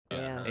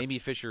Amy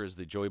Fisher is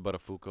the Joey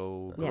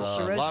Buttafuoco. Yeah,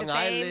 she rose Long to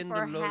fame Island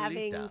for Lolita.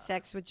 having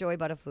sex with Joey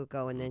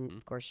Buttafuoco, and then,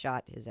 of course,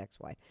 shot his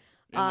ex-wife.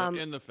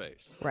 In the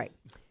face. Right.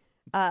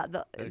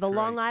 The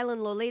Long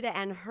Island Lolita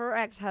and her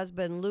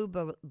ex-husband Lou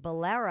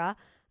Bellera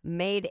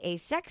made a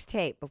sex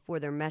tape before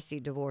their messy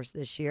divorce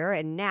this year,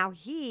 and now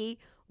he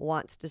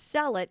wants to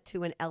sell it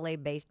to an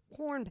LA-based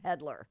porn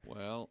peddler.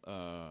 Well,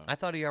 I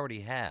thought he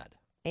already had.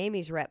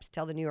 Amy's reps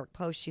tell the New York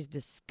Post she's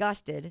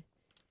disgusted.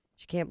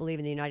 She can't believe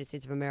in the United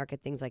States of America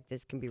things like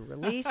this can be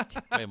released.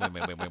 Wait.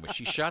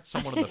 She shot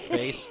someone in the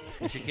face.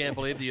 She can't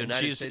believe the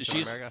United States of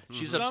America.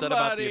 She's upset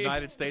about the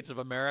United States of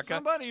America.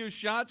 Somebody who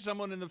shot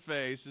someone in the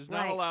face is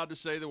not Right. allowed to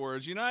say the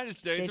words United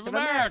States of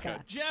America.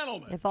 America.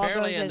 Gentlemen. If all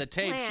Apparently, goes in as the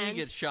tape, she planned,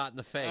 gets shot in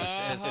the face.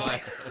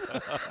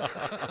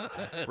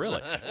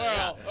 Really?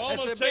 Well,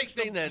 almost It's a big takes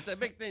thing. That's a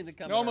big thing to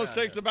come. It almost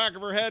around takes the back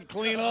of her head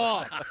clean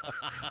off.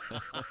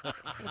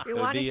 if you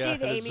want to see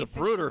the Amy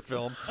Zapruder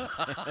film.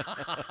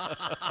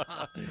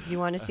 if you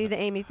want to see the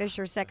Amy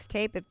Fisher sex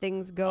tape, if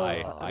things go I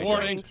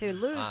according to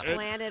Lou's it-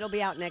 plan, it'll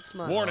be out next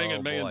month. Warning, Oh,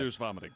 it may boy. induce vomiting.